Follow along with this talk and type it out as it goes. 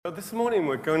So this morning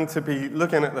we're going to be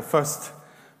looking at the first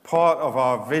part of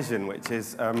our vision, which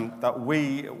is that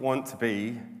we want to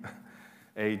be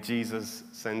a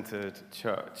Jesus-centered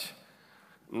church.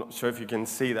 I'm not sure if you can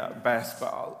see that best,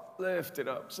 but I'll lift it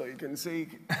up so you can see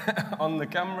on the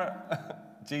camera.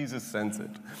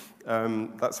 Jesus-centered.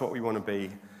 That's what we want to be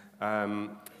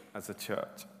as a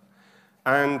church.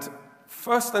 And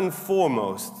first and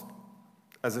foremost,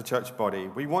 as a church body,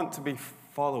 we want to be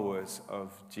followers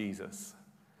of Jesus.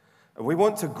 We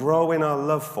want to grow in our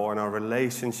love for and our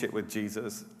relationship with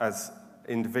Jesus as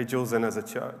individuals and as a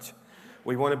church.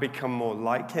 We want to become more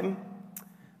like him,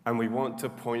 and we want to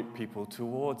point people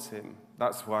towards him.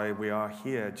 That's why we are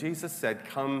here. Jesus said,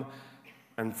 "Come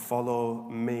and follow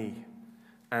me."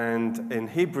 And in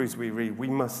Hebrews we read, we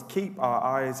must keep our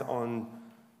eyes on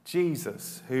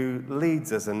Jesus, who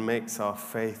leads us and makes our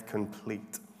faith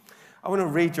complete. I want to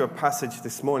read you a passage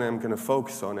this morning I'm going to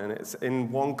focus on, and it's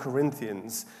in 1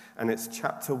 Corinthians, and it's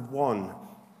chapter 1,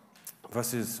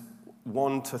 verses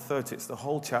 1 to 30. It's the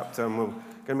whole chapter, and we're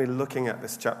going to be looking at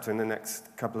this chapter in the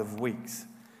next couple of weeks.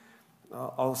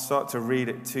 I'll start to read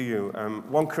it to you.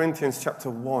 1 Corinthians chapter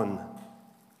 1.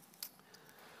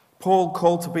 Paul,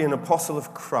 called to be an apostle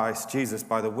of Christ Jesus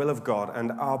by the will of God,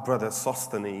 and our brother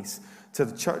Sosthenes, to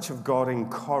the church of God in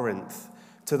Corinth,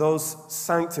 to those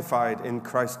sanctified in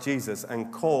Christ Jesus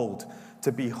and called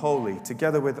to be holy,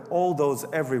 together with all those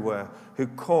everywhere who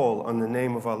call on the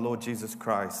name of our Lord Jesus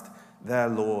Christ, their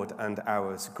Lord and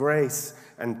ours. Grace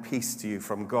and peace to you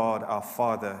from God our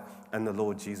Father and the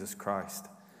Lord Jesus Christ.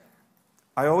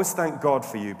 I always thank God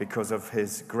for you because of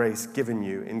his grace given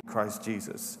you in Christ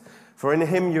Jesus. For in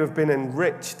him you have been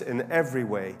enriched in every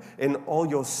way, in all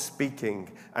your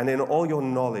speaking and in all your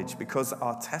knowledge, because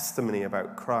our testimony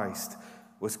about Christ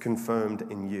was confirmed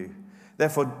in you.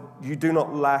 Therefore, you do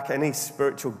not lack any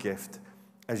spiritual gift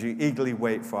as you eagerly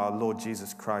wait for our Lord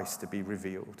Jesus Christ to be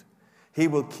revealed. He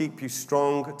will keep you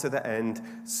strong to the end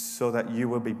so that you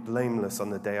will be blameless on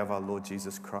the day of our Lord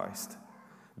Jesus Christ.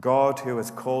 God, who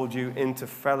has called you into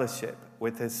fellowship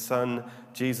with his Son,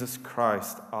 Jesus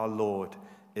Christ, our Lord,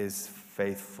 is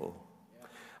faithful.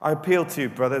 I appeal to you,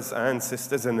 brothers and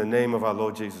sisters, in the name of our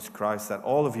Lord Jesus Christ, that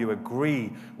all of you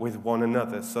agree with one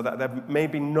another, so that there may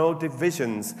be no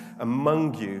divisions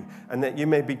among you, and that you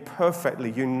may be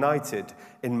perfectly united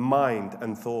in mind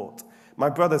and thought. My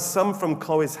brothers, some from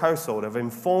Chloe's household have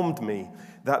informed me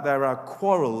that there are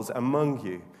quarrels among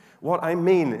you. What I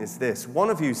mean is this: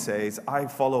 one of you says, "I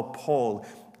follow Paul,"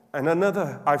 and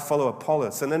another, "I follow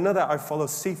Apollos," and another, "I follow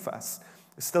Cephas,"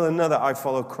 still another, "I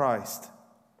follow Christ."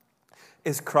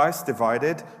 Is Christ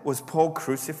divided? Was Paul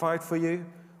crucified for you?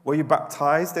 Were you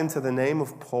baptized into the name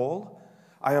of Paul?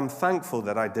 I am thankful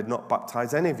that I did not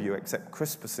baptize any of you except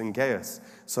Crispus and Gaius,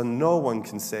 so no one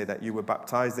can say that you were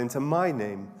baptized into my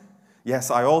name. Yes,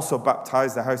 I also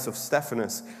baptized the house of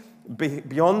Stephanas.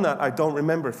 Beyond that, I don't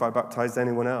remember if I baptized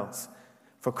anyone else.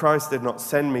 For Christ did not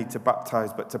send me to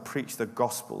baptize, but to preach the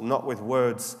gospel, not with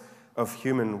words of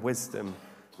human wisdom,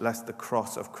 lest the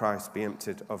cross of Christ be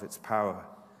emptied of its power.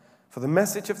 For the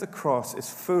message of the cross is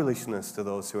foolishness to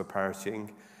those who are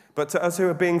perishing, but to us who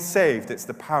are being saved, it's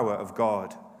the power of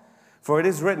God. For it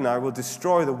is written, "I will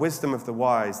destroy the wisdom of the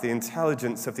wise, the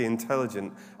intelligence of the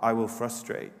intelligent I will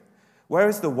frustrate." Where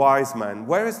is the wise man?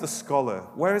 Where is the scholar?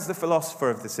 Where is the philosopher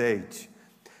of this age?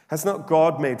 Has not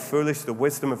God made foolish the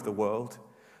wisdom of the world?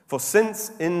 For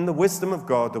since in the wisdom of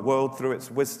God the world through its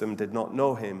wisdom did not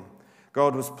know him,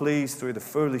 God was pleased through the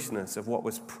foolishness of what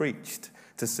was preached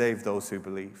to save those who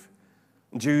believe.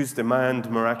 Jews demand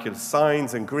miraculous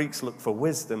signs, and Greeks look for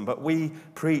wisdom, but we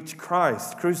preach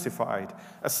Christ crucified,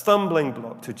 a stumbling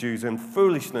block to Jews and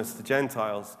foolishness to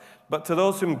Gentiles. But to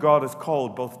those whom God has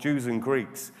called, both Jews and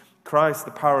Greeks, Christ,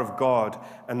 the power of God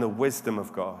and the wisdom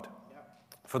of God.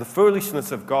 For the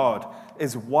foolishness of God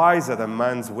is wiser than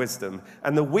man's wisdom,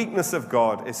 and the weakness of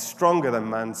God is stronger than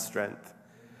man's strength.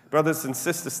 Brothers and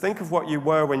sisters, think of what you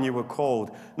were when you were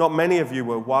called. Not many of you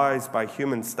were wise by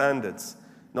human standards.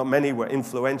 Not many were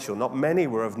influential. Not many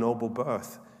were of noble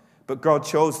birth. But God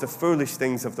chose the foolish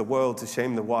things of the world to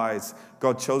shame the wise.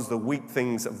 God chose the weak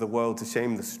things of the world to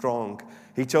shame the strong.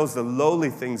 He chose the lowly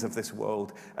things of this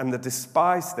world and the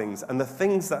despised things and the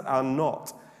things that are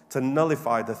not to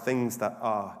nullify the things that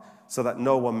are, so that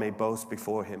no one may boast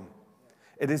before him.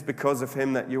 It is because of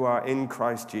him that you are in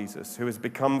Christ Jesus, who has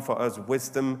become for us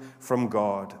wisdom from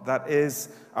God. That is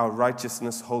our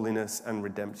righteousness, holiness, and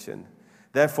redemption.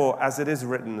 Therefore, as it is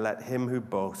written, let him who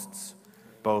boasts,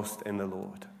 boast in the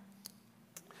Lord.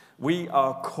 We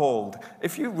are called.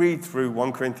 If you read through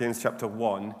 1 Corinthians chapter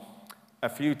 1 a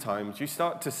few times, you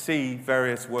start to see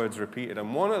various words repeated.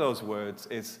 And one of those words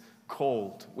is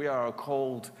called. We are a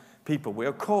called people. We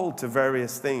are called to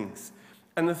various things.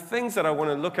 And the things that I want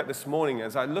to look at this morning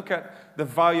as I look at the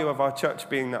value of our church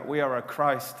being that we are a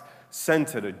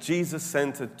Christ-centered, a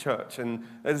Jesus-centered church, and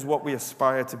that is what we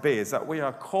aspire to be, is that we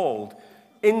are called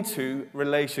into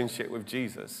relationship with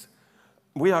Jesus.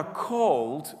 We are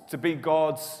called to be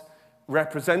God's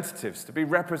representatives, to be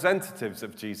representatives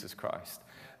of Jesus Christ.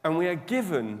 And we are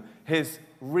given his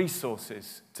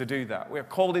resources to do that. We are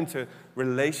called into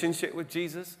relationship with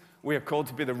Jesus. We are called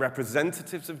to be the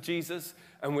representatives of Jesus.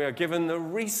 And we are given the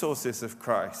resources of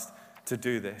Christ to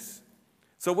do this.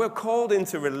 So we're called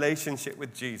into relationship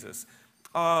with Jesus.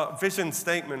 Our vision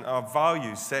statement, our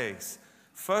value says,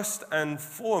 first and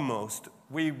foremost,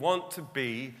 we want to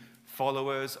be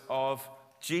followers of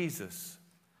Jesus.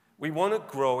 We want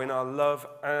to grow in our love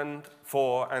and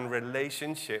for and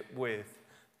relationship with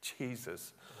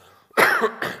Jesus.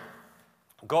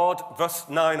 God, verse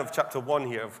 9 of chapter 1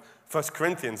 here of 1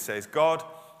 Corinthians says, God,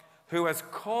 who has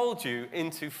called you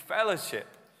into fellowship,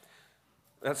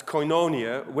 that's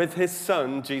koinonia, with his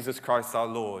Son, Jesus Christ our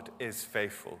Lord, is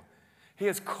faithful. He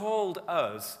has called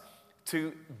us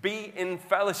to be in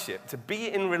fellowship, to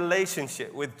be in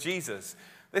relationship with Jesus.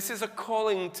 This is a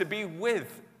calling to be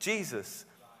with Jesus.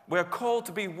 We're called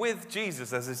to be with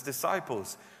Jesus as his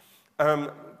disciples.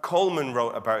 Coleman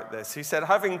wrote about this. He said,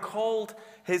 having called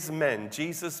his men,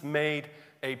 Jesus made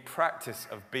a practice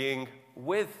of being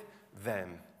with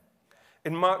them.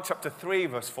 In Mark chapter 3,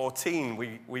 verse 14,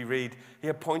 we read, he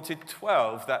appointed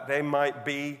 12 that they might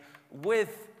be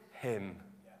with him.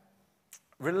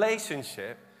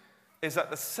 Relationship is at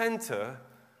the center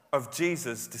of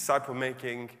Jesus'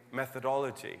 disciple-making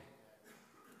methodology.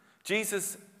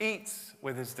 Jesus eats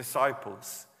with his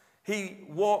disciples. He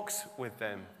walks with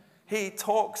them. He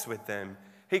talks with them.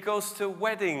 He goes to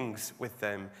weddings with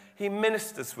them. He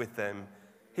ministers with them.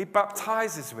 He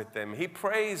baptizes with them. He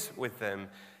prays with them.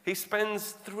 He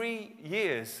spends 3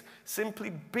 years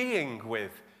simply being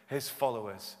with his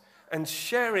followers and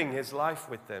sharing his life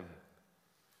with them.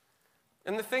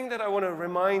 And the thing that I want to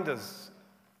remind us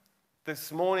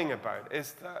this morning about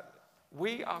is that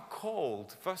we are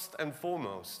called, first and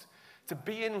foremost, to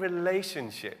be in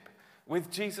relationship with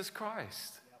Jesus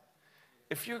Christ.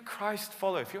 If you're a Christ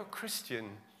follower, if you're a Christian,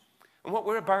 and what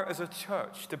we're about as a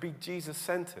church, to be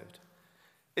Jesus-centered,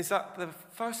 is that the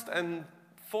first and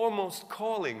foremost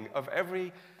calling of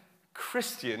every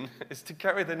Christian is to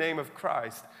carry the name of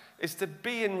Christ, is to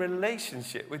be in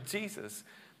relationship with Jesus.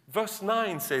 Verse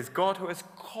 9 says, God who has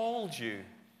called you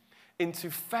into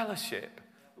fellowship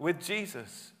with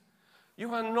Jesus.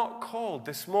 You are not called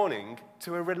this morning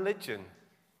to a religion.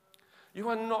 You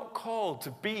are not called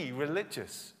to be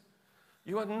religious.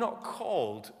 You are not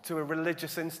called to a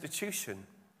religious institution.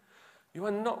 You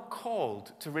are not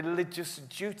called to religious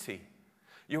duty.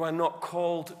 You are not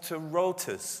called to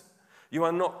rotas. You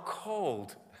are not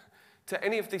called to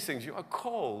any of these things. You are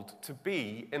called to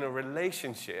be in a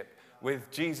relationship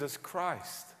with Jesus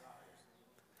Christ.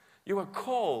 You are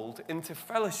called into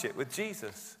fellowship with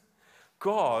Jesus.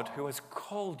 God, who has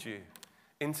called you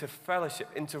into fellowship,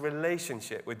 into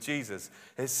relationship with Jesus,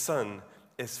 his Son,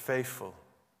 is faithful.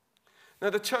 Now,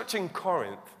 the church in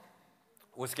Corinth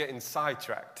was getting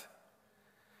sidetracked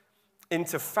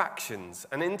into factions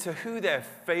and into who their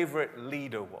favorite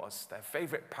leader was, their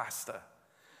favorite pastor.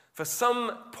 For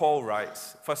some, Paul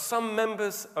writes, for some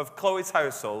members of Chloe's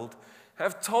household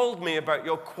have told me about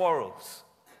your quarrels.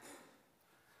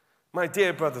 My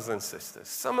dear brothers and sisters,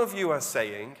 some of you are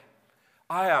saying,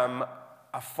 I am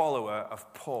a follower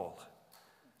of Paul.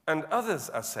 And others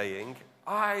are saying,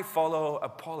 I follow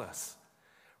Apollos.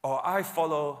 Or I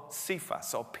follow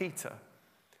Cephas or Peter.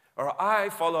 Or I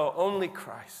follow only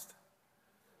Christ.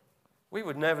 We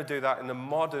would never do that in the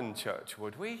modern church,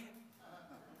 would we?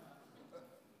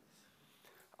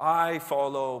 I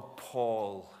follow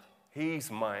Paul.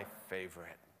 He's my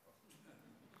favorite.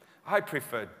 I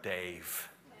prefer Dave.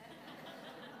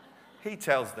 He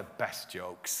tells the best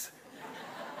jokes.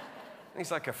 He's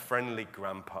like a friendly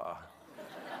grandpa.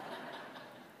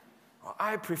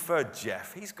 I prefer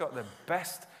Jeff. He's got the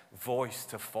best voice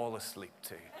to fall asleep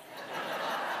to.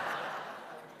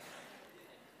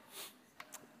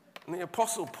 And the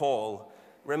Apostle Paul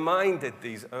reminded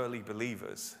these early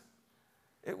believers,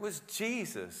 it was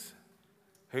Jesus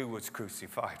who was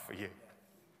crucified for you.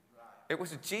 It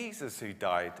was Jesus who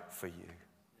died for you.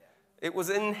 It was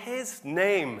in his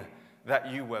name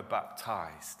that you were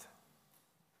baptized.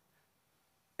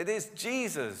 It is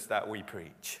Jesus that we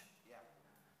preach.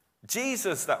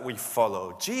 Jesus that we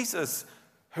follow. Jesus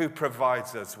who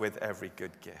provides us with every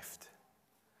good gift.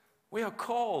 We are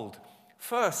called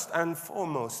first and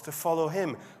foremost to follow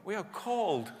him. We are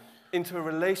called into a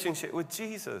relationship with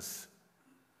Jesus.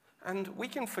 And we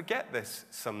can forget this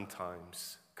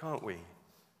sometimes, can't we?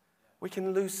 We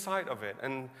can lose sight of it.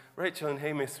 And Rachel and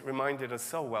Hamish reminded us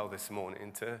so well this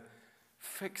morning to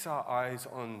fix our eyes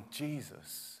on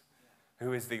Jesus,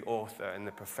 who is the author and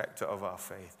the perfecter of our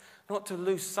faith. Not to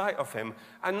lose sight of him,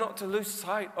 and not to lose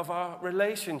sight of our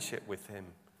relationship with him.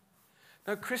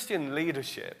 Now, Christian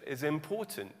leadership is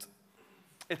important.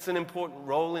 It's an important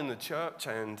role in the church,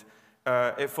 and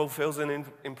it fulfills an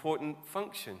important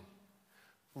function.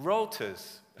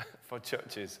 Rotas for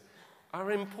churches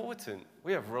are important.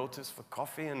 We have rotas for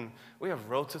coffee, and we have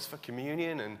rotas for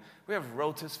communion, and we have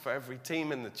rotas for every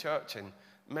team in the church, and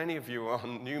many of you are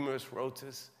on numerous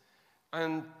rotas.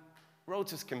 And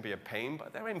rotas can be a pain,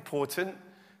 but they're important,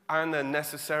 and they're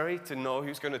necessary to know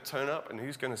who's going to turn up and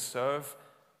who's going to serve.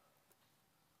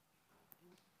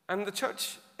 And the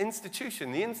church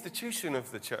institution, the institution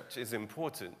of the church is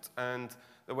important, and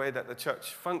the way that the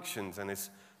church functions and is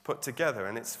put together,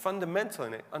 and it's fundamental,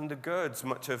 and it undergirds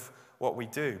much of what we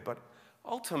do. But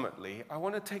ultimately, I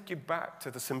want to take you back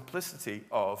to the simplicity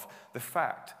of the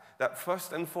fact that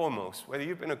first and foremost, whether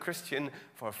you've been a Christian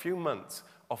for a few months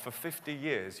or for 50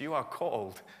 years, you are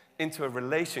called into a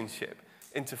relationship,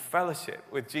 into fellowship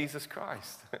with Jesus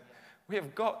Christ. We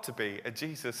have got to be a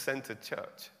Jesus-centered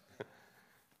church.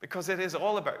 Because it is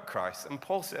all about Christ. And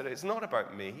Paul said it's not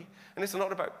about me, and it's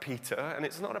not about Peter, and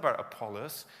it's not about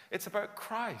Apollos. It's about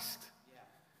Christ. Yeah.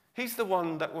 He's the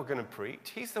one that we're going to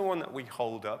preach. He's the one that we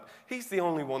hold up. He's the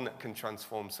only one that can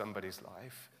transform somebody's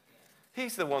life.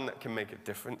 He's the one that can make a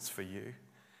difference for you.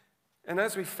 And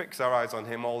as we fix our eyes on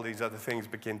him, all these other things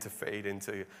begin to fade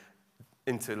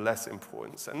into less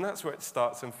importance. And that's where it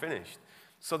starts and finished.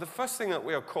 So the first thing that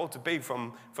we are called to be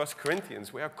from 1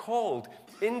 Corinthians, we are called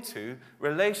into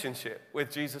relationship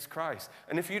with Jesus Christ.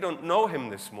 And if you don't know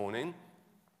him this morning,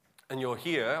 and you're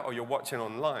here or you're watching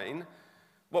online,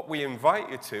 what we invite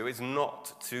you to is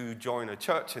not to join a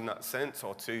church in that sense,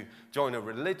 or to join a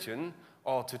religion,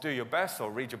 or to do your best, or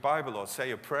read your Bible, or say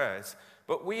your prayers,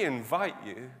 but we invite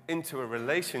you into a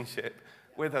relationship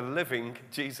with a living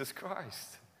Jesus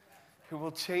Christ who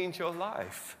will change your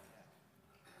life.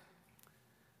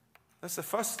 That's the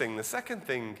first thing. The second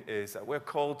thing is that we're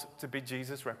called to be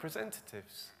Jesus'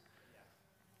 representatives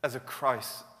as a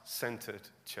Christ-centered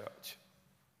church.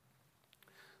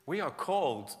 We are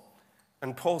called,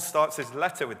 and Paul starts his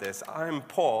letter with this, I am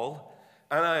Paul,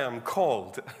 and I am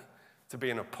called to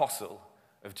be an apostle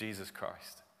of Jesus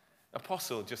Christ.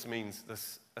 Apostle just means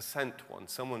a sent one,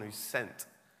 someone who's sent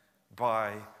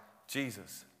by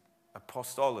Jesus.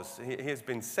 Apostolos, he has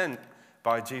been sent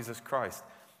by Jesus Christ.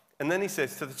 And then he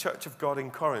says, to the church of God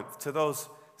in Corinth, to those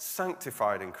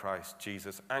sanctified in Christ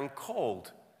Jesus and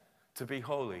called to be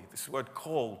holy. This word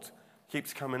called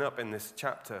keeps coming up in this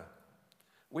chapter.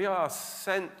 We are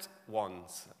sent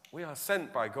ones. We are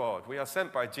sent by God. We are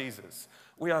sent by Jesus.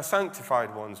 We are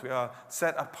sanctified ones. We are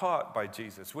set apart by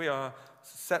Jesus. We are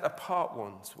set apart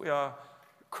ones. We are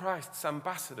Christ's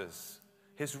ambassadors,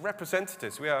 his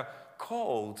representatives. We are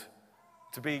called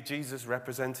to be Jesus'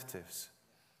 representatives.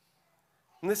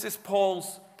 And this is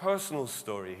Paul's personal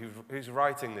story, who's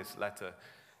writing this letter.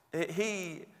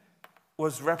 He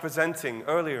was representing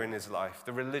earlier in his life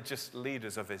the religious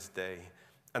leaders of his day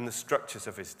and the structures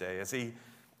of his day as he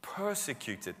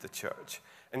persecuted the church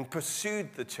and pursued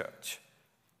the church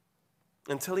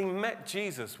until he met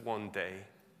Jesus one day,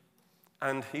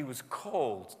 and he was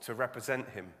called to represent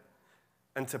him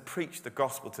and to preach the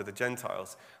gospel to the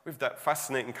Gentiles. We have that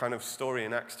fascinating kind of story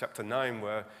in Acts chapter 9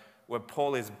 where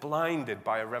Paul is blinded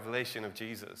by a revelation of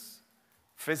Jesus,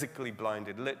 physically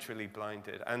blinded, literally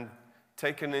blinded, and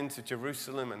taken into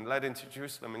Jerusalem and led into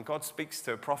Jerusalem. And God speaks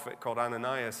to a prophet called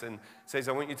Ananias and says,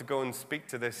 I want you to go and speak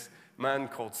to this man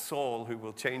called Saul, who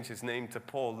will change his name to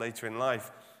Paul later in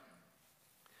life.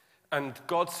 And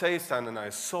God says to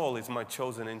Ananias, Saul is my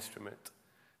chosen instrument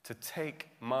to take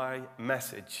my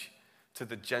message to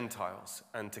the Gentiles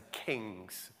and to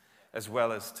kings as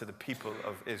well as to the people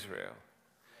of Israel.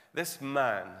 This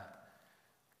man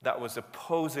that was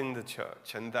opposing the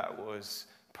church and that was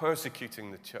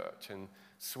persecuting the church and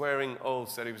swearing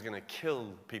oaths that he was going to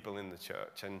kill people in the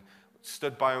church and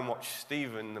stood by and watched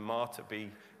Stephen, the martyr,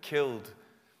 be killed.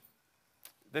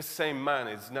 This same man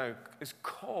is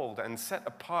called and set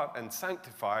apart and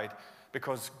sanctified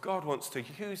because God wants to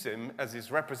use him as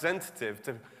his representative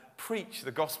to preach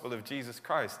the gospel of Jesus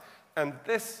Christ. And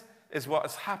this is what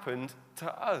has happened to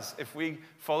us if we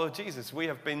follow Jesus. We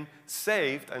have been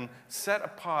saved and set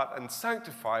apart and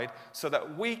sanctified so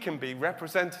that we can be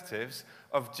representatives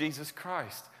of Jesus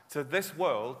Christ to this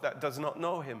world that does not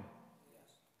know him.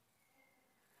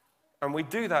 And we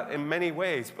do that in many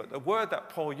ways, but the word that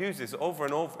Paul uses over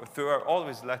and over throughout all of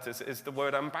his letters is the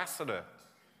word ambassador.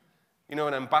 You know,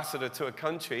 an ambassador to a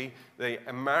country, the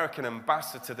American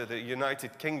ambassador to the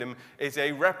United Kingdom, is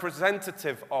a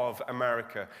representative of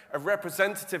America, a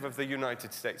representative of the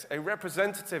United States, a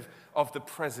representative of the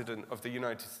President of the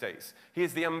United States. He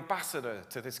is the ambassador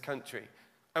to this country.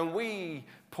 And we,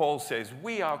 Paul says,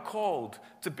 we are called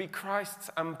to be Christ's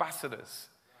ambassadors.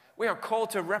 We are called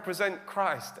to represent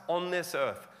Christ on this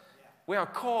earth. We are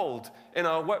called in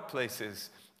our workplaces,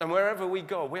 and wherever we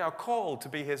go, we are called to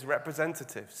be his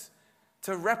representatives,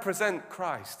 to represent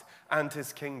Christ and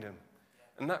his kingdom.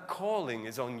 And that calling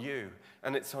is on you,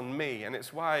 and it's on me, and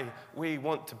it's why we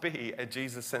want to be a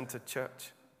Jesus-centered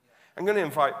church. I'm going to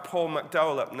invite Paul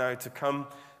McDowell up now to come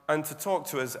and to talk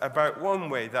to us about one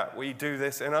way that we do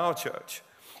this in our church,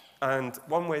 and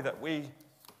one way that we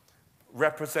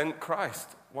represent Christ,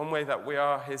 one way that we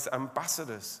are his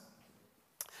ambassadors.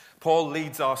 Paul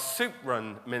leads our Soup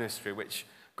Run ministry, which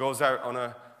goes out on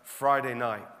a Friday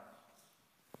night.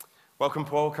 Welcome,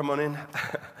 Paul. Come on in.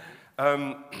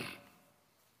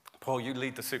 Paul, you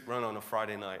lead the Soup Run on a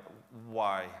Friday night.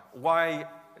 Why? Why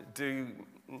do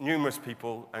numerous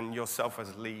people, and yourself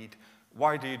as lead,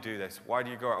 why do you do this? Why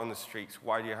do you go out on the streets?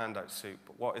 Why do you hand out soup?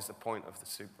 What is the point of the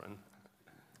Soup Run?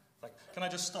 Can I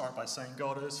just start by saying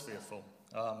God is faithful?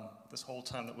 This whole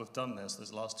time that we've done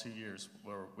this last 2 years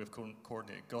where we've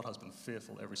coordinated, God has been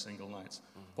faithful every single night.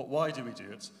 But why do we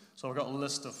do it? So I've got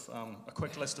a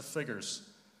quick list of figures.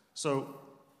 So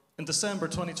in December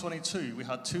 2022, we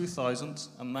had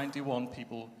 2,091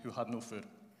 people who had no food.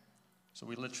 So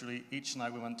we literally, each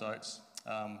night we went out,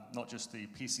 not just the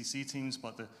PCC teams,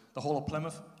 but the whole of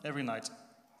Plymouth, every night,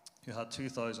 you had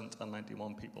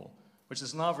 2,091 people, which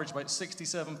is an average about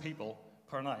 67 people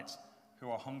per night who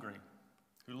are hungry,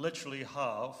 who literally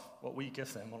have what we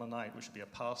give them on a night, which would be a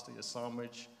pasty, a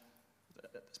sandwich.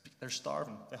 They're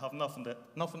starving. They have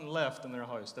nothing left in their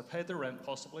house. They've paid their rent,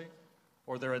 possibly,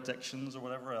 or their addictions or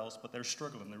whatever else, but they're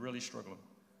struggling. They're really struggling.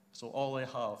 So all they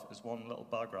have is one little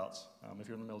bag rat. If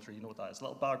you're in the military, you know what that is.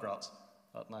 Little bag rat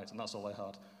at night, and that's all they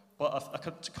had. But a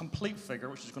complete figure,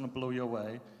 which is going to blow you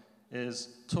away, is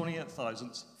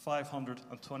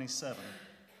 28,527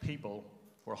 people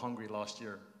were hungry last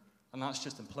year. And that's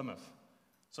just in Plymouth.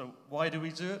 So why do we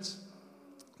do it?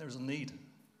 There's a need.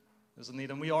 There's a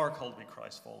need, and we are called to be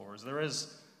Christ followers. There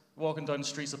is, walking down the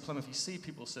streets of Plymouth, you see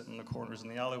people sitting in the corners, in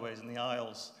the alleyways, in the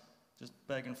aisles, just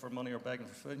begging for money or begging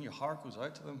for food, and your heart goes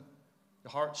out to them.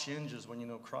 Your heart changes when you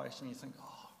know Christ, and you think,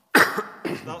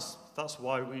 that's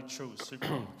why we chose Soup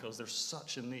Run, because there's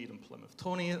such a need in Plymouth.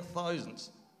 28,000. And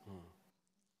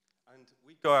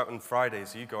we go out on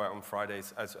Fridays, you go out on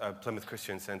Fridays as a Plymouth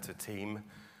Christian Centre team,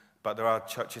 but there are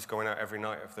churches going out every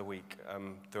night of the week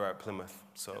throughout Plymouth,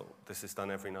 so this is done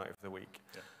every night of the week.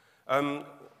 Yeah.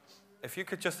 If you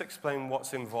could just explain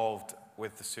what's involved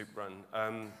with the Soup Run,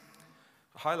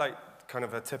 highlight kind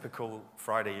of a typical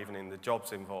Friday evening, the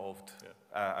jobs involved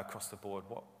across the board.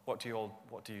 What do you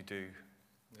do?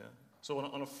 Yeah. So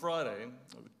on a Friday,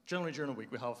 generally during the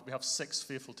week, we have 6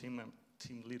 faithful team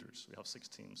leaders. We have 6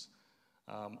 teams.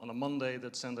 On a Monday,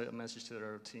 they'd send out a message to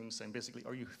their team saying, basically,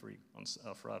 are you free on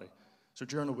Friday? So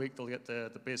during the week, they'll get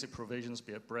the basic provisions,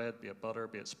 be it bread, be it butter,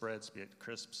 be it spreads, be it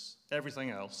crisps,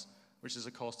 everything else, which is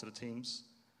a cost to the teams.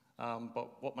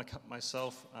 But what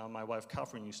myself and my wife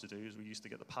Catherine used to do is we used to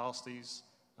get the pasties,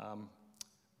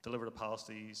 deliver the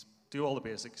pasties, do all the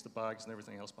basics, the bags and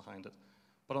everything else behind it.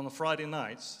 But on the Friday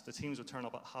nights, the teams would turn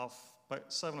up at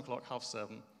about 7 o'clock, 7:30,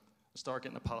 and start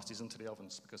getting the pasties into the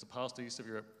ovens, because the pasties, if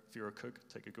you're a cook,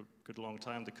 take a good long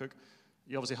time to cook.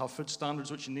 You obviously have food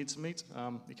standards which you need to meet.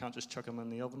 You can't just chuck them in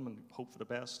the oven and hope for the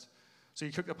best. So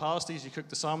you cook the pasties, you cook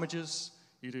the sandwiches,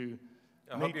 you do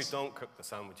I hope you don't cook the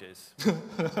sandwiches.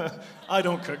 I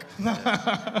don't cook.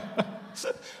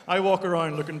 I walk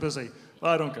around looking busy,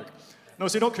 but I don't cook. No,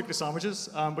 so you don't cook the sandwiches,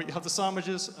 but you have the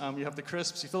sandwiches, you have the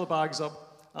crisps, you fill the bags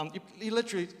up. You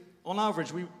literally, on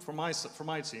average, for my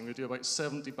team, we do about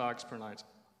 70 bags per night.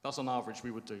 That's on average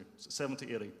we would do,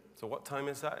 70, 80. So what time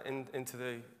is that into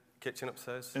the kitchen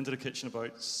upstairs? Into the kitchen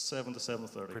about 7 to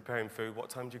 7:30. Preparing food. What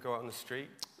time do you go out on the street?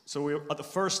 So we're at the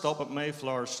first stop at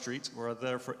Mayflower Street. We're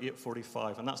there for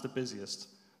 8:45, and that's the busiest.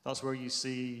 That's where you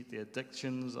see the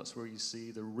addictions. That's where you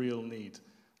see the real need.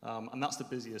 And that's the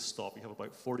busiest stop. You have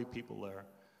about 40 people there.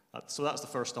 So that's the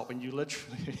first stop, and you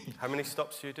literally... How many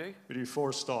stops do you do? We do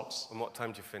 4 stops. And what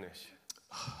time do you finish?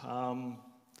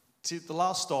 See, the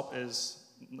last stop is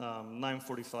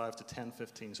 9:45 to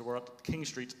 10:15. So we're at King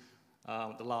Street,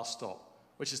 the last stop,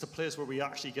 which is the place where we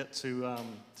actually get to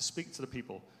speak to the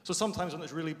people. So sometimes when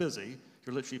it's really busy,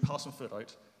 you're literally passing food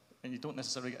out. and you don't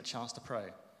necessarily get a chance to pray.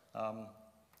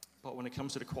 But when it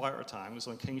comes to the quieter times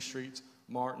on King Street,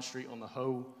 Martin Street, on the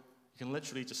Hoe, you can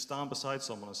literally just stand beside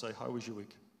someone and say, how was your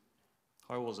week?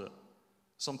 How was it?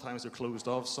 Sometimes they're closed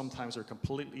off, sometimes they're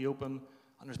completely open,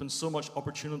 and there's been so much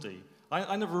opportunity.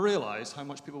 I never realized how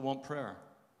much people want prayer.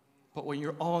 But when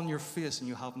you're on your face and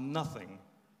you have nothing,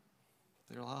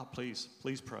 they're like, please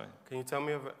pray. Can you tell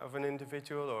me of an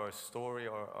individual or a story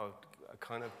or a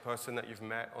kind of person that you've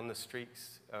met on the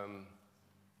streets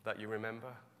that you remember?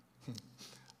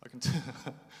 I can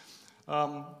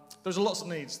there's lots of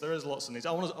needs. There is lots of needs.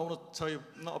 I want to tell you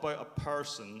not about a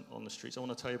person on the streets. I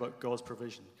want to tell you about God's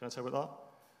provision. Can I tell you about that?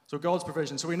 So God's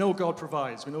provision. So we know God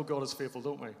provides. We know God is faithful,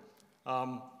 don't we?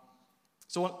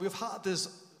 So we've had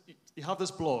this. You have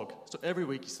this blog. So every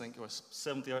week you think, oh,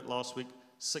 70 out last week,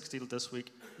 60 this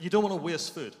week. You don't want to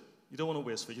waste food. You don't want to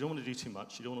waste food. You don't want to do too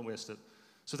much. You don't want to waste it.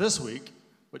 So this week,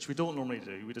 which we don't normally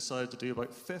do, we decided to do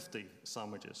about 50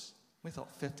 sandwiches. We thought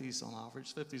 50's on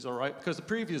average. 50's all right. Because the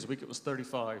previous week it was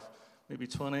 35, maybe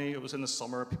 20. It was in the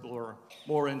summer. People were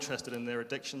more interested in their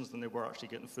addictions than they were actually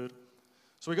getting food.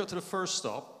 So we got to the first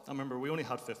stop. I remember we only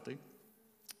had 50.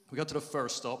 We got to the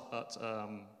first stop at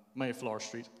Mayflower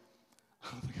Street.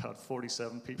 We had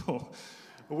 47 people.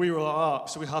 We were like,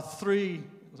 so we had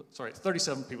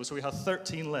 37 people. So we had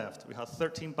 13 left. We had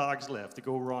 13 bags left to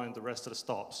go around the rest of the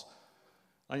stops.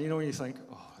 And you know when you think,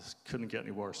 oh, this couldn't get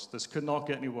any worse. This could not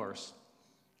get any worse.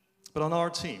 But on our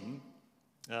team,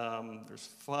 there's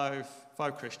five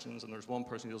Christians and there's one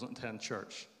person who doesn't attend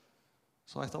church.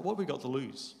 So I thought, what have we got to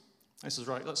lose? I said,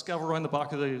 right, let's gather around the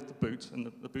back of the boot, and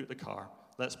the boot of the car.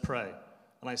 Let's pray.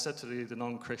 And I said to the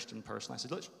non-Christian person, I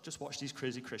said, let's just watch these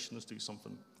crazy Christians do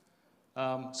something.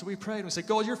 So we prayed and we said,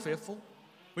 God, you're faithful.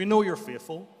 We know you're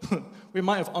faithful. We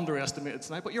might have underestimated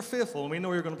tonight, but you're faithful and we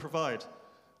know you're going to provide.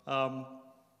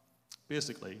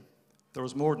 Basically, there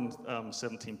was more than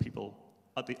 17 people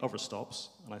at the other stops,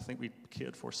 and I think we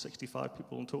catered for 65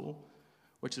 people in total,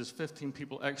 which is 15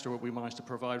 people extra what we managed to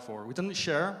provide for. We didn't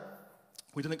share.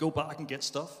 We didn't go back and get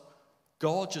stuff.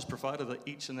 God just provided at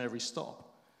each and every stop.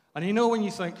 And you know when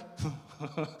you think,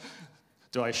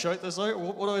 do I shout this out, or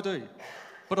what do I do?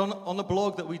 But on the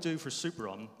blog that we do for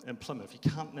SuperRun in Plymouth,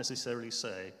 you can't necessarily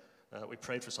say, we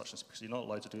prayed for such and such, because you're not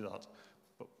allowed to do that,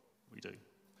 but we do.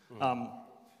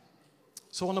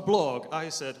 So on the blog, I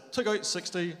said, took out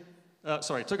 50,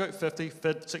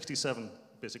 fed 67,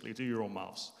 basically, do your own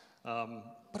maths.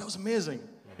 But it was amazing.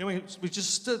 You know, we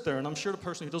just stood there, and I'm sure the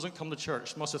person who doesn't come to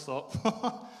church must have thought,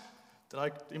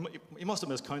 he must have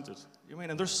miscounted. You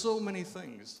mean? And there's so many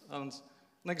things. And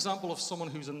an example of someone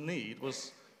who's in need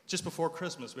was just before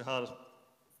Christmas, we had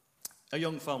a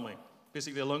young family.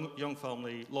 Basically, a young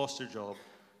family lost their job,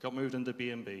 got moved into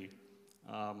B&B,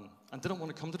 and didn't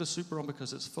want to come to the SuperRun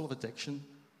because it's full of addiction,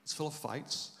 it's full of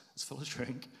fights, it's full of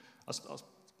drink. That's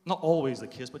not always the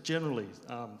case, but generally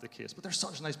the case. But they're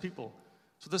such nice people.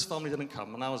 So this family didn't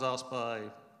come, and I was asked by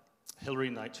Hilary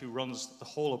Knight, who runs the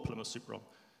whole of Plymouth SuperRun,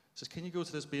 says, can you go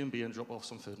to this B&B and drop off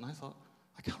some food? And I thought,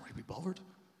 I can't really be bothered.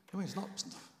 I mean,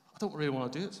 I don't really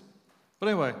want to do it. But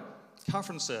anyway,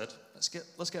 Catherine said, let's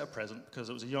get a present, because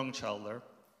there was a young child there.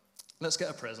 Let's get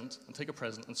a present, and take a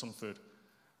present and some food.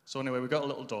 So anyway, we got a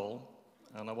little doll,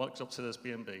 and I walked up to this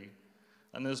B&B,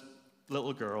 and this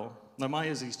little girl, now my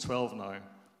Izzy's 12 now,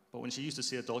 but when she used to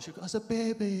see a doll, she'd go, it's a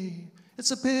baby,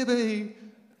 it's a baby.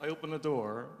 I opened the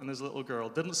door, and this little girl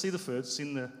didn't see the food,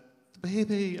 seen the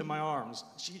baby in my arms.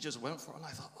 She just went for it, and I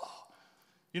thought, oh.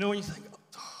 You know when you think,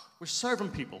 oh, we're serving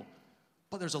people,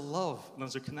 but there's a love, and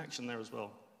there's a connection there as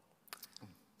well.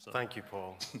 So. Thank you,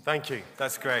 Paul. Thank you.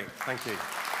 That's great. Thank you.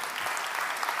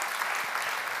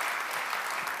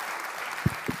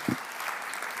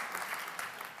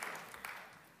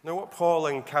 Now, what Paul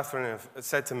and Catherine have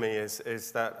said to me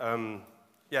is that,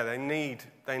 they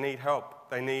need help.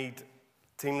 They need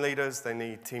team leaders. They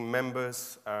need team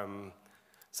members.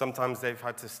 Sometimes they've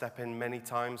had to step in many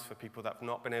times for people that have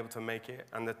not been able to make it,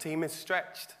 and the team is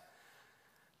stretched.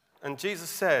 And Jesus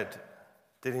said,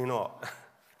 did he not?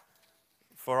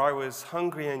 For I was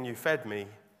hungry and you fed me.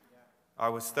 I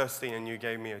was thirsty and you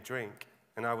gave me a drink.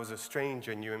 And I was a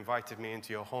stranger and you invited me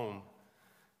into your home.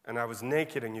 And I was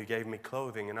naked and you gave me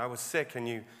clothing. And I was sick and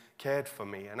you cared for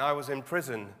me. And I was in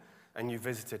prison and you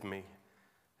visited me.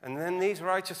 And then these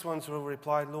righteous ones will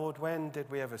reply, Lord, when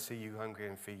did we ever see you hungry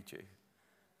and feed you?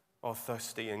 Or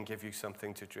thirsty and give you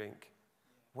something to drink?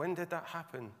 When did that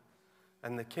happen?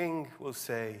 And the king will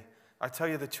say, I tell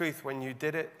you the truth, when you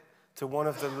did it to one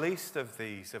of the least of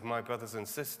these, of my brothers and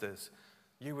sisters,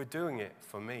 you were doing it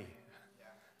for me.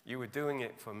 You were doing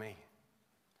it for me.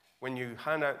 when you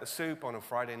hand out the soup on a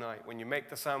Friday night, when you make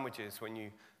the sandwiches, when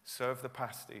you serve the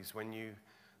pasties, when you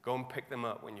go and pick them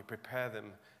up, when you prepare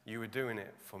them, you are doing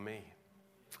it for me.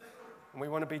 And we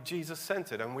want to be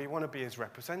Jesus-centered, and we want to be his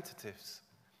representatives.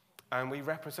 And we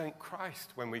represent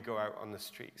Christ when we go out on the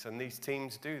streets, and these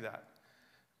teams do that,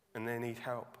 and they need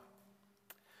help.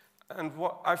 And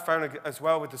what I've found as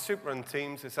well with the Soup Run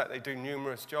teams is that they do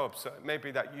numerous jobs. So it may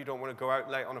be that you don't want to go out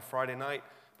late on a Friday night,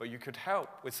 but you could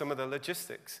help with some of the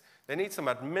logistics. They need some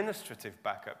administrative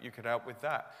backup. You could help with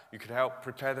that. You could help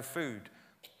prepare the food.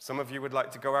 Some of you would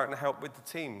like to go out and help with the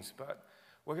teams, but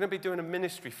we're going to be doing a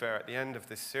ministry fair at the end of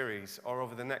this series, or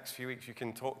over the next few weeks. You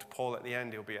can talk to Paul at the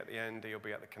end. He'll be at the end. He'll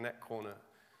be at the Connect Corner.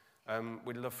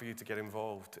 We'd love for you to get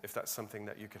involved if that's something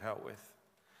that you could help with.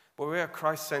 But we are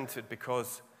Christ-centered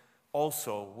because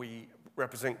also we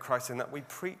represent Christ in that we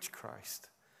preach Christ.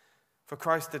 For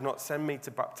Christ did not send me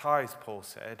to baptize, Paul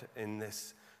said in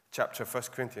this chapter of 1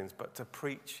 Corinthians, but to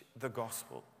preach the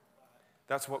gospel.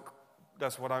 That's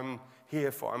what I'm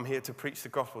here for. I'm here to preach the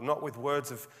gospel, not with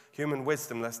words of human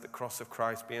wisdom, lest the cross of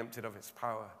Christ be emptied of its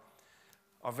power.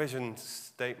 Our vision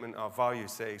statement, our value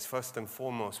says, first and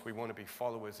foremost, we want to be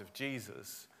followers of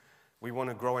Jesus. We want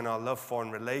to grow in our love for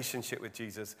and relationship with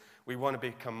Jesus. We want to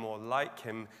become more like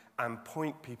him and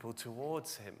point people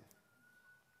towards him.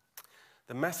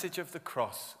 The message of the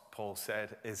cross, Paul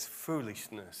said, is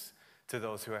foolishness to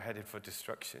those who are headed for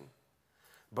destruction.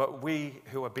 But we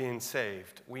who are being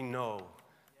saved, we know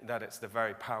that it's the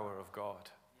very power of God.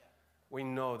 We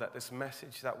know that this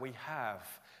message that we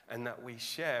have and that we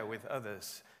share with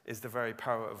others is the very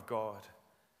power of God.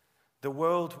 The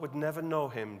world would never know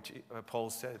him, Paul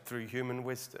said, through human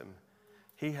wisdom.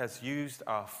 He has used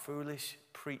our foolish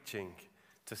preaching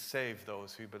to save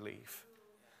those who believe.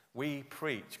 We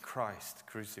preach Christ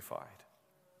crucified.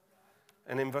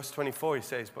 And in verse 24 he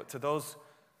says, but to those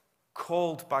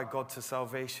called by God to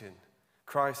salvation,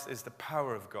 Christ is the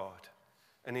power of God,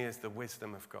 and he is the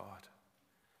wisdom of God.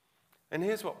 And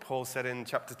here's what Paul said in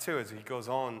chapter 2 as he goes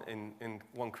on in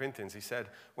 1 Corinthians. He said,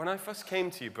 when I first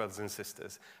came to you, brothers and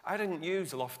sisters, I didn't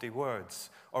use lofty words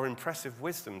or impressive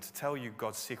wisdom to tell you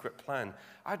God's secret plan.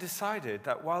 I decided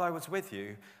that while I was with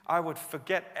you, I would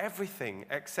forget everything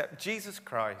except Jesus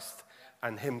Christ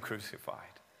and him crucified.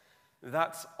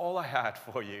 That's all I had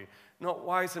for you. Not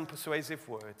wise and persuasive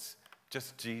words,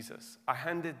 just Jesus. I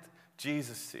handed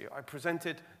Jesus to you. I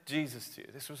presented Jesus to you.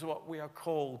 This was what we are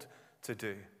called to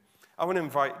do. I want to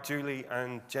invite Julie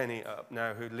and Jenny up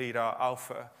now, who lead our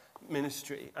Alpha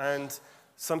ministry, and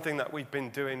something that we've been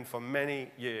doing for many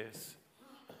years.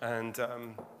 And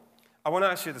I want to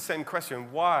ask you the same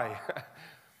question. Why?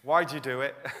 Why do you do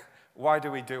it? Why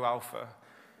do we do Alpha?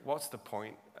 What's the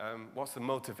point? What's the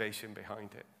motivation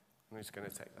behind it? I'm just going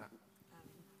to take that.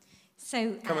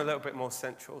 Come a little bit more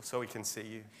central so we can see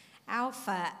you.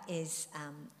 Alpha is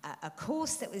a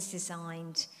course that was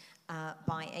designed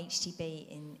by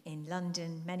HTB in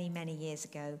London many years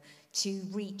ago to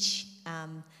reach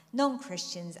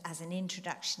non-Christians as an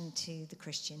introduction to the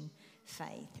Christian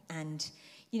faith. And,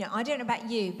 I don't know about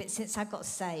you, but since I got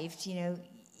saved,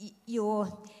 your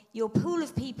pool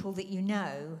of people that you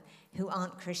know who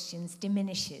aren't Christians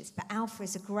diminishes. But Alpha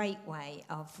is a great way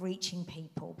of reaching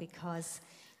people because,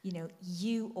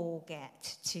 you all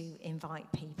get to invite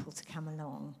people to come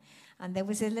along. And there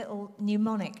was a little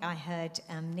mnemonic I heard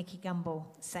Nicky Gumbel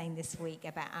saying this week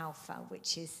about Alpha,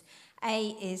 which is A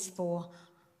is for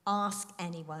ask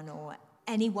anyone, or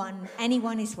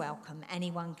anyone is welcome,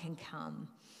 anyone can come.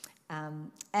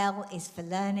 L is for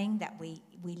learning, that we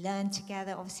learn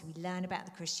together. Obviously, we learn about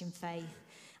the Christian faith,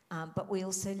 but we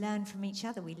also learn from each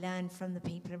other. We learn from the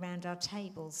people around our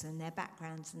tables and their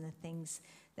backgrounds and the things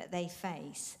that they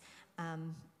face.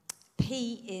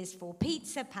 P is for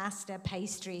pizza, pasta,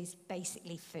 pastries,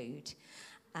 basically food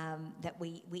that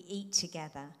we eat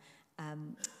together.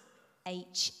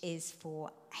 H is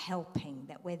for helping,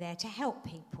 that we're there to help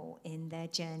people in their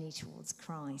journey towards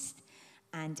Christ.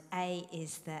 And A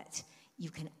is that you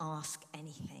can ask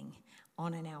anything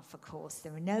on an Alpha course.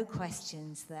 There are no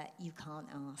questions that you can't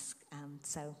ask.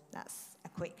 So that's a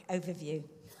quick overview.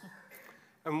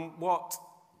 And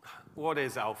what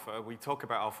is Alpha? We talk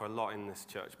about Alpha a lot in this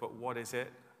church, but what is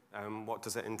it? What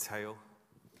does it entail?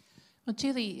 Well,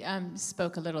 Julie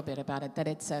spoke a little bit about it, that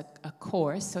it's a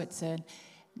course. So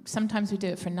sometimes we do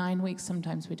it for 9 weeks,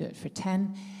 sometimes we do it for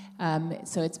 10.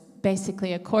 So it's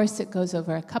basically a course that goes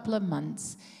over a couple of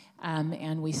months.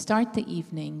 And we start the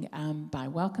evening by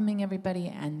welcoming everybody,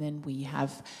 and then we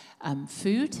have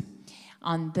food.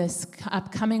 On this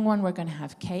upcoming one, we're going to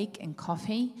have cake and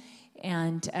coffee.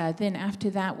 And then after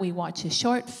that, we watch a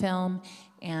short film,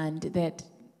 and that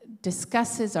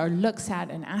discusses or looks at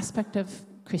an aspect of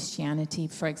Christianity,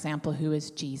 for example, who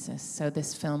is Jesus. So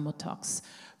this film will talk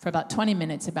for about 20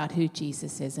 minutes about who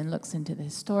Jesus is and looks into the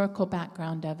historical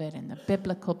background of it and the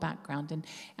biblical background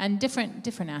and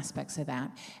different aspects of that.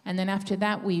 And then after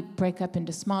that, we break up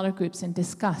into smaller groups and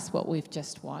discuss what we've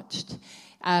just watched.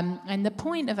 And the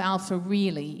point of Alpha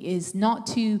really is not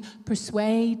to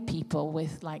persuade people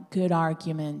with like good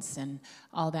arguments and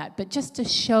all that, but just to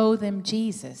show them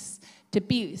Jesus.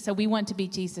 So we want to be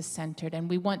Jesus-centered, and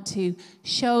we want to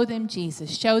show them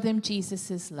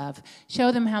Jesus' love,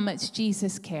 show them how much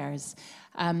Jesus cares.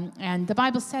 And the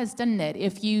Bible says, doesn't it,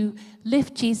 if you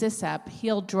lift Jesus up,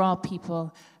 he'll draw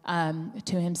people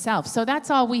to himself. So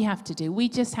that's all we have to do. We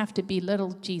just have to be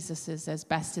little Jesuses as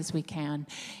best as we can.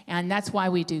 And that's why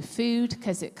we do food,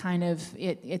 because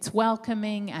it's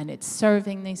welcoming and it's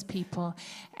serving these people.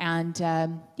 And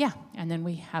and then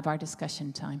we have our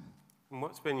discussion time. And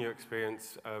what's been your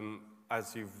experience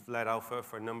as you've led Alpha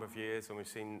for a number of years, and we've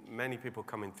seen many people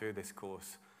coming through this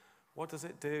course? What does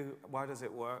it do? Why does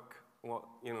it work? What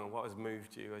has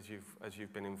moved you as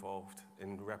you've been involved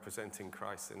in representing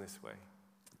Christ in this way?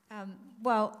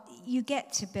 Well, you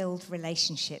get to build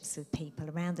relationships with people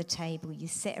around the table. You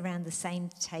sit around the same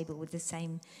table with the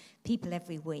same people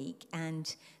every week,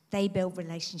 and they build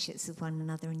relationships with one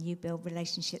another, and you build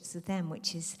relationships with them,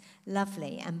 which is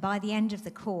lovely. And by the end of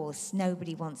the course,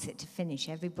 nobody wants it to finish.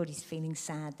 Everybody's feeling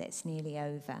sad that it's nearly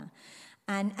over.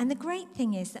 And the great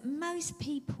thing is that most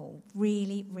people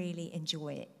really, really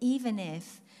enjoy it, even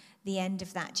if the end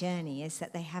of that journey is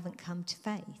that they haven't come to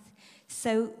faith.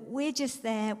 So we're just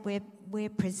there, we're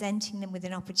presenting them with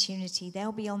an opportunity.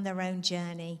 They'll be on their own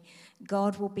journey.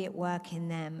 God will be at work in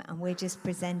them, and we're just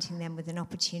presenting them with an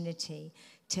opportunity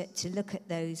to look at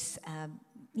those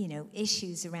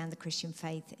issues around the Christian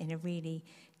faith in a really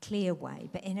clear way,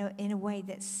 but in a way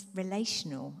that's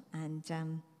relational, and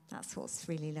that's what's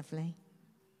really lovely.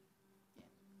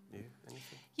 You?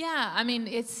 Anything? Yeah, I mean,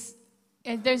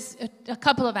 there's a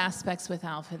couple of aspects with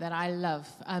Alpha that I love.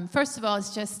 First of all,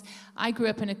 it's just, I grew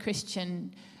up in a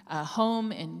Christian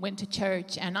home and went to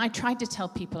church, and I tried to tell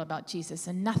people about Jesus,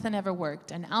 and nothing ever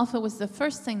worked. And Alpha was the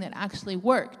first thing that actually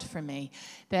worked for me,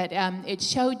 that it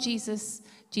showed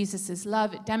Jesus's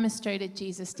love, it demonstrated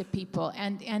Jesus to people,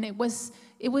 and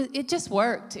it just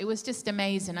worked. It was just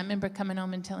amazing. I remember coming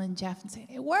home and telling Jeff and saying,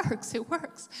 it works.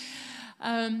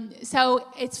 So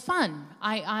it's fun.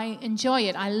 I enjoy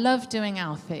it. I love doing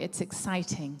Alpha. It's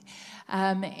exciting.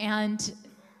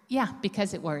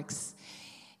 Because it works.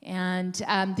 And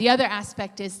the other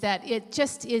aspect is that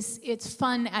it's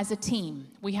fun as a team.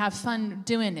 We have fun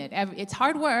doing it. It's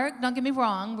hard work, don't get me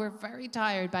wrong. We're very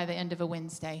tired by the end of a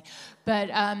Wednesday. But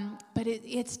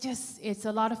it's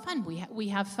a lot of fun. We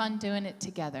have fun doing it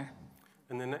together.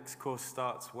 And the next course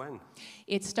starts when?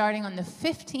 It's starting on the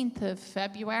 15th of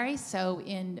February, so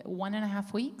in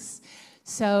 1.5 weeks.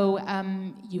 So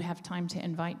you have time to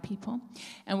invite people.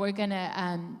 And we're going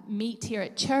to meet here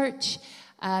at church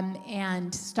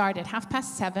and start at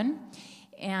 7:30,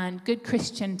 and good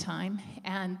Christian time.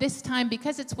 And this time,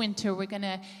 because it's winter, we're going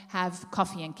to have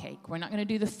coffee and cake. We're not going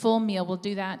to do the full meal. We'll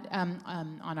do that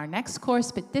on our next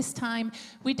course. But this time,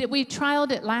 we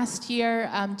trialed it last year,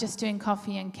 just doing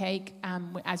coffee and cake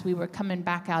as we were coming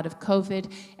back out of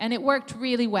COVID. And it worked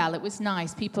really well. It was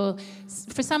nice.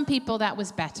 For some people, that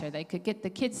was better. They could get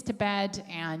the kids to bed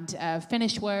and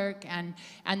finish work and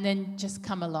then just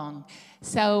come along.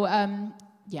 So,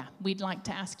 we'd like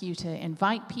to ask you to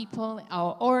invite people,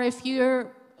 or if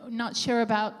you're not sure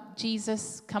about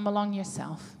Jesus, come along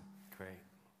yourself. Great.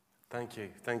 Thank you.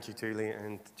 Thank you, Julie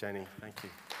and Jenny. Thank you.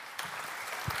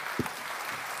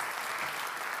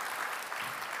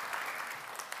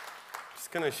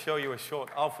 Just going to show you a short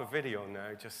Alpha video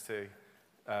now, just to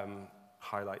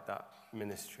highlight that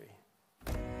ministry.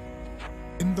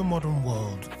 In the modern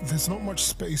world, there's not much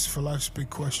space for life's big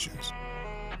questions.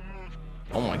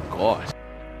 Oh my God.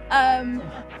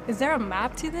 Is there a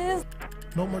map to this?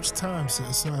 Not much time set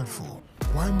aside for,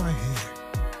 why am I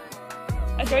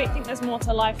here? I don't think there's more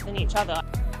to life than each other.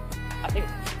 I think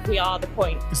we are the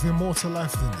point. Is there more to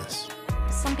life than this?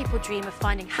 Some people dream of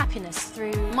finding happiness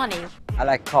through money. I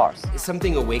like cars.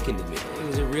 Something awakened in me. It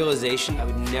was a realization I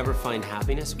would never find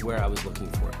happiness where I was looking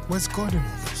for it. Where's God in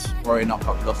all this? Growing up,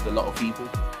 I've lost a lot of people.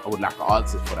 I would like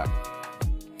answers for that.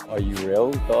 Are you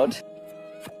real, God?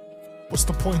 What's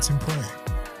the point in praying?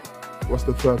 What's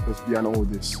the purpose behind all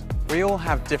this? We all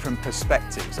have different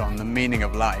perspectives on the meaning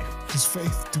of life. Does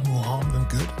faith do more harm than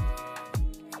good?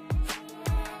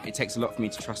 It takes a lot for me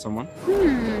to trust someone.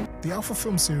 The Alpha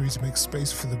Film series makes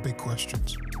space for the big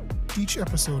questions. Each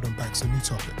episode unpacks a new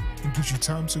topic and gives you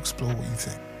time to explore what you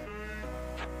think.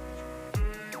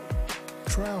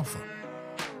 Tri Alpha.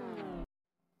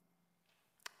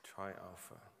 Tri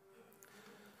Alpha.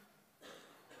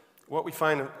 What we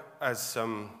find as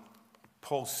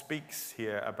Paul speaks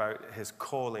here about his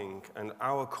calling and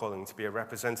our calling to be a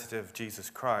representative of Jesus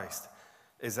Christ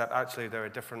is that actually there are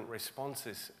different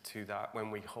responses to that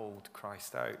when we hold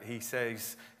Christ out. He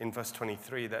says in verse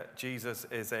 23 that Jesus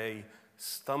is a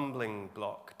stumbling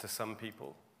block to some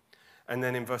people. And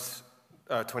then in verse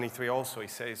 23 also he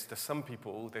says to some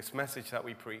people, this message that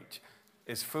we preach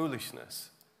is foolishness.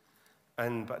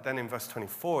 But then in verse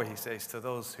 24 he says to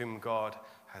those whom God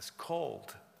has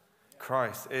called,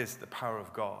 Christ is the power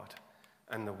of God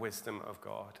and the wisdom of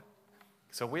God.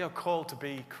 So we are called to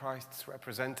be Christ's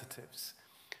representatives.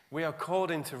 We are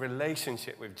called into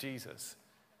relationship with Jesus.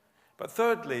 But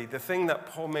thirdly, the thing that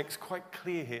Paul makes quite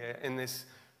clear here in this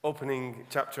opening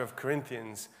chapter of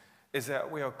Corinthians is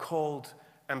that we are called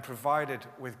and provided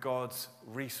with God's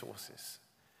resources.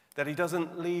 That he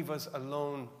doesn't leave us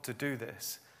alone to do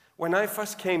this. When I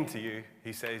first came to you,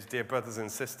 he says, dear brothers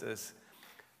and sisters,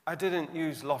 I didn't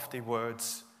use lofty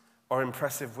words or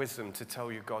impressive wisdom to tell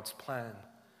you God's plan.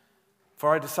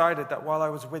 For I decided that while I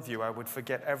was with you, I would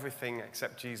forget everything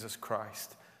except Jesus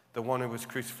Christ, the one who was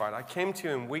crucified. I came to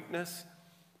you in weakness,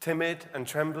 timid and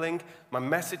trembling. My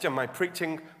message and my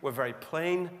preaching were very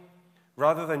plain.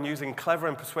 Rather than using clever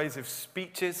and persuasive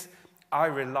speeches, I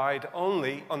relied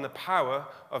only on the power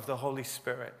of the Holy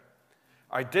Spirit.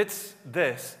 I did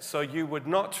this so you would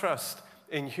not trust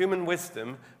in human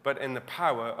wisdom, but in the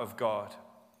power of God.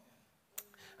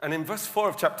 And in verse 4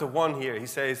 of chapter 1 here, he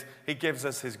says he gives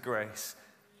us his grace.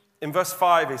 In verse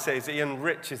 5, he says he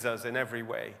enriches us in every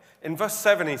way. In verse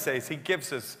 7, he says he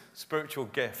gives us spiritual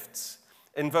gifts.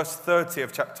 In verse 30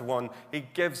 of chapter 1, he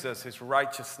gives us his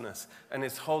righteousness and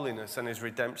his holiness and his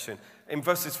redemption. In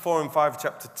verses 4 and 5 of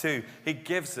chapter 2, he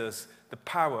gives us the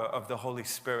power of the Holy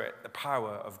Spirit, the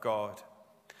power of God.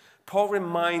 Paul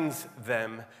reminds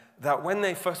them that when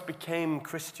they first became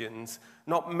Christians,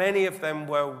 not many of them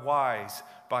were wise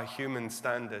by human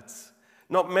standards.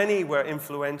 Not many were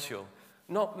influential.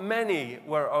 Not many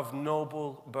were of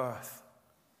noble birth.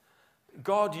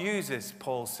 God uses,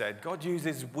 Paul said, God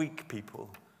uses weak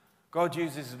people. God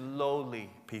uses lowly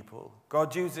people.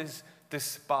 God uses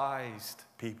despised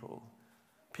people.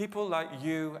 People like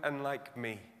you and like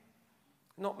me.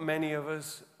 Not many of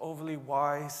us overly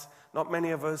wise. Not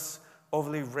many of us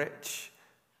overly rich.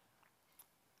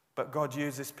 But God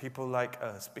uses people like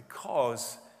us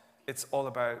because it's all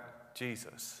about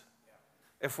Jesus.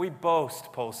 If we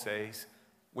boast, Paul says,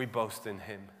 we boast in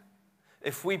him.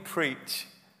 If we preach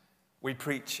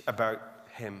about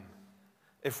him.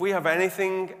 If we have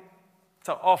anything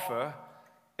to offer,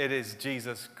 it is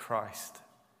Jesus Christ.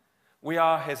 We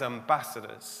are his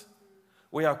ambassadors.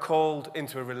 We are called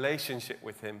into a relationship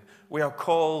with him. We are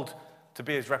called to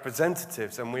be his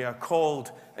representatives, and we are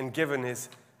called and given his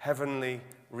heavenly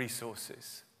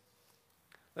resources.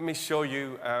 Let me show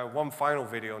you one final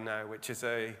video now, which is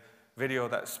a video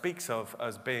that speaks of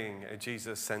us being a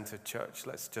Jesus-centered church.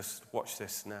 Let's just watch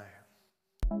this now.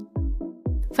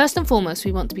 First and foremost,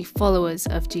 we want to be followers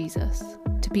of Jesus,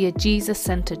 to be a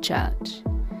Jesus-centered church.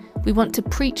 We want to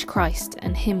preach Christ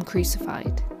and him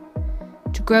crucified,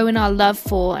 to grow in our love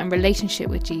for and relationship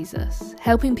with Jesus,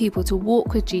 helping people to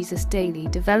walk with Jesus daily,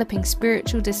 developing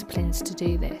spiritual disciplines to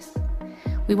do this.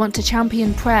 We want to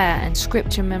champion prayer and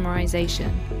scripture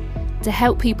memorization, to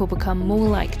help people become more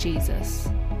like Jesus.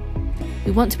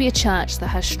 We want to be a church that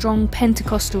has strong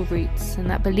Pentecostal roots and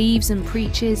that believes and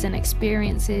preaches and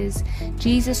experiences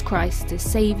Jesus Christ as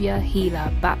Saviour,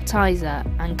 Healer, Baptizer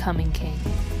and Coming King.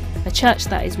 A church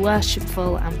that is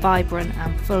worshipful and vibrant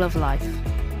and full of life.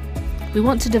 We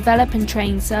want to develop and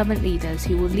train servant leaders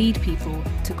who will lead people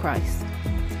to Christ.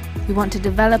 We want to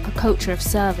develop a culture of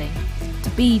serving, to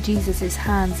be Jesus'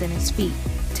 hands and his feet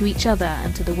to each other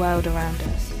and to the world around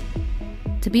us.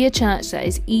 To be a church that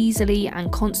is easily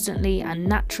and constantly and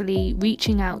naturally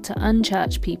reaching out to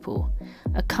unchurched people,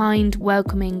 a kind,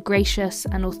 welcoming, gracious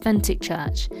and authentic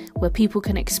church where people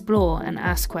can explore and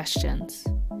ask questions.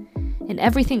 In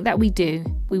everything that we do,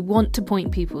 we want to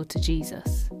point people to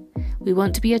Jesus. We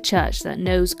want to be a church that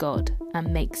knows God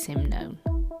and makes him known.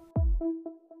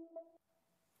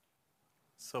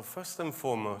 So first and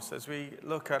foremost, as we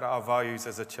look at our values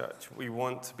as a church, we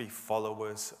want to be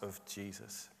followers of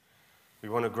Jesus. We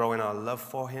want to grow in our love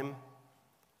for him.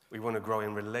 We want to grow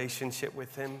in relationship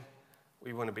with him.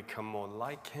 We want to become more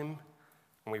like him.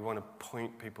 And we want to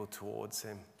point people towards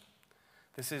him.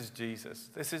 This is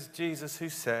Jesus. This is Jesus who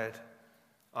said,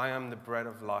 I am the bread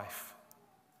of life.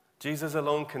 Jesus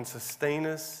alone can sustain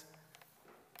us.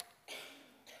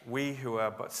 We who are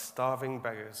but starving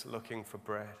beggars looking for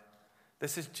bread.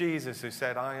 This is Jesus who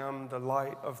said, I am the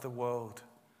light of the world.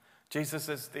 Jesus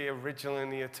is the original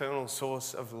and the eternal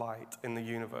source of light in the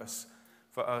universe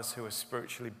for us who are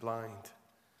spiritually blind.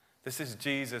 This is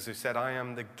Jesus who said, I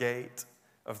am the gate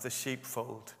of the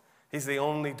sheepfold. He's the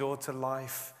only door to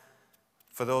life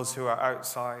for those who are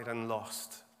outside and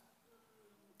lost.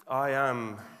 I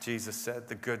am, Jesus said,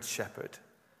 the good shepherd.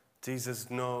 Jesus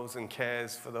knows and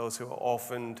cares for those who are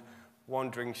orphaned,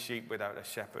 wandering sheep without a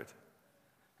shepherd.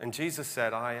 And Jesus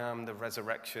said, I am the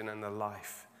resurrection and the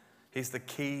life. He's the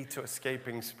key to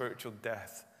escaping spiritual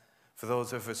death for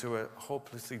those of us who are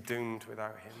hopelessly doomed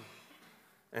without him.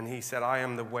 And he said, I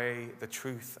am the way, the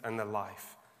truth, and the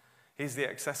life. He's the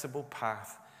accessible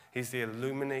path. He's the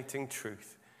illuminating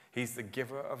truth. He's the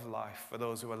giver of life for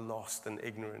those who are lost and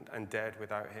ignorant and dead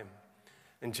without him.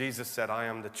 And Jesus said, I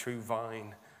am the true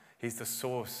vine. He's the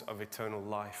source of eternal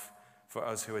life for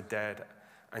us who are dead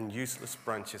and useless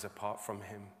branches apart from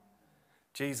him.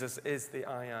 Jesus is the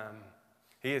I am.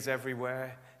 He is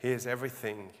everywhere, he is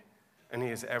everything, and he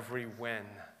is every when.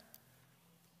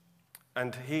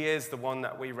 And he is the one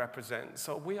that we represent.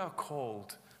 So we are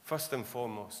called, first and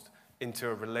foremost, into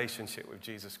a relationship with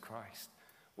Jesus Christ.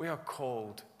 We are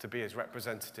called to be his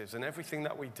representatives, and everything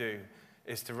that we do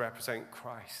is to represent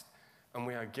Christ, and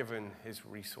we are given his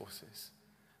resources.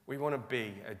 We want to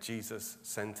be a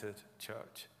Jesus-centered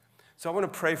church. So I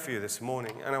want to pray for you this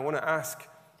morning, and I want to ask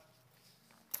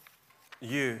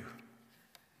you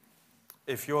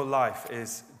if your life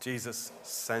is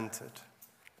Jesus-centered.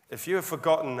 If you have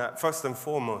forgotten that, first and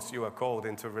foremost, you are called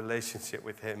into a relationship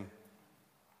with him,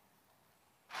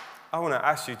 I want to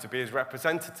ask you to be his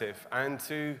representative and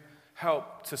to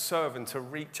help to serve and to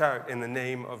reach out in the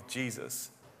name of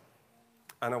Jesus.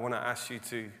 And I want to ask you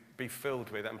to be filled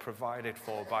with and provided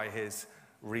for by his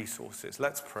resources.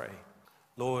 Let's pray.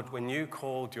 Lord, when you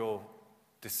called your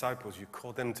disciples, you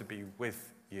called them to be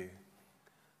with you.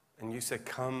 And you said,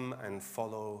 come and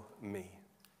follow me.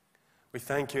 We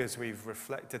thank you as we've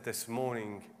reflected this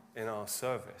morning in our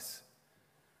service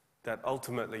that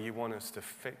ultimately you want us to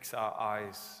fix our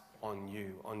eyes on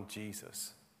you, on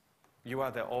Jesus. You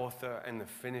are the author and the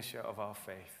finisher of our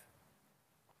faith.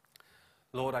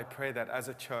 Lord, I pray that as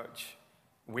a church,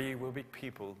 we will be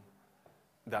people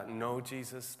that know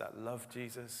Jesus, that love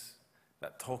Jesus,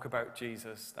 that talk about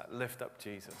Jesus, that lift up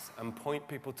Jesus, and point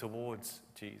people towards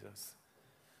Jesus.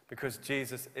 Because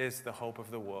Jesus is the hope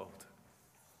of the world.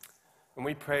 And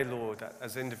we pray, Lord, that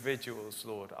as individuals,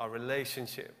 Lord, our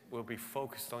relationship will be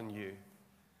focused on you.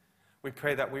 We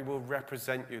pray that we will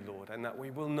represent you, Lord, and that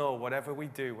we will know whatever we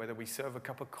do, whether we serve a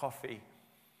cup of coffee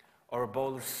or a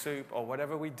bowl of soup or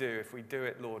whatever we do, if we do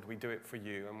it, Lord, we do it for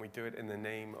you, and we do it in the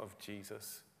name of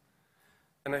Jesus.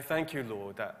 And I thank you,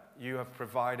 Lord, that you have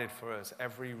provided for us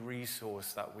every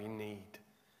resource that we need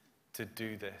to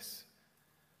do this.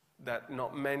 That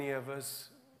not many of us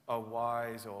are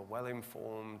wise or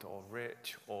well-informed or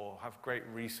rich or have great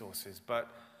resources, but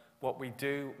what we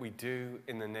do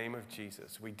in the name of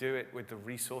Jesus. We do it with the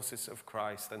resources of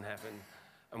Christ and heaven,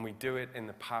 and we do it in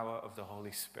the power of the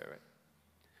Holy Spirit.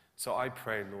 So I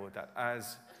pray, Lord, that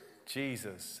as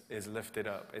Jesus is lifted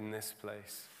up in this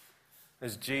place,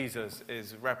 as Jesus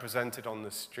is represented on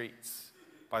the streets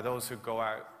by those who go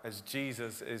out, as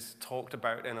Jesus is talked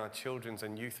about in our children's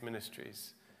and youth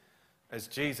ministries, as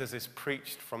Jesus is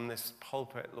preached from this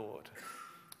pulpit, Lord,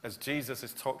 as Jesus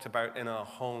is talked about in our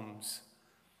homes,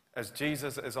 as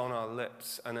Jesus is on our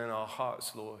lips and in our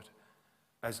hearts, Lord,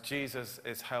 as Jesus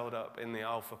is held up in the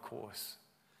Alpha course,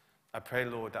 I pray,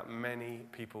 Lord, that many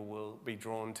people will be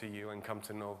drawn to you and come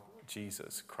to know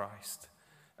Jesus Christ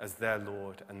as their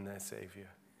Lord and their Savior.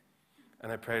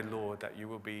 And I pray, Lord, that you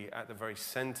will be at the very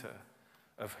center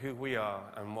of who we are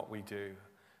and what we do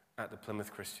at the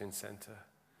Plymouth Christian Center.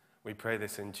 We pray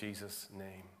this in Jesus'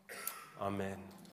 name. Amen.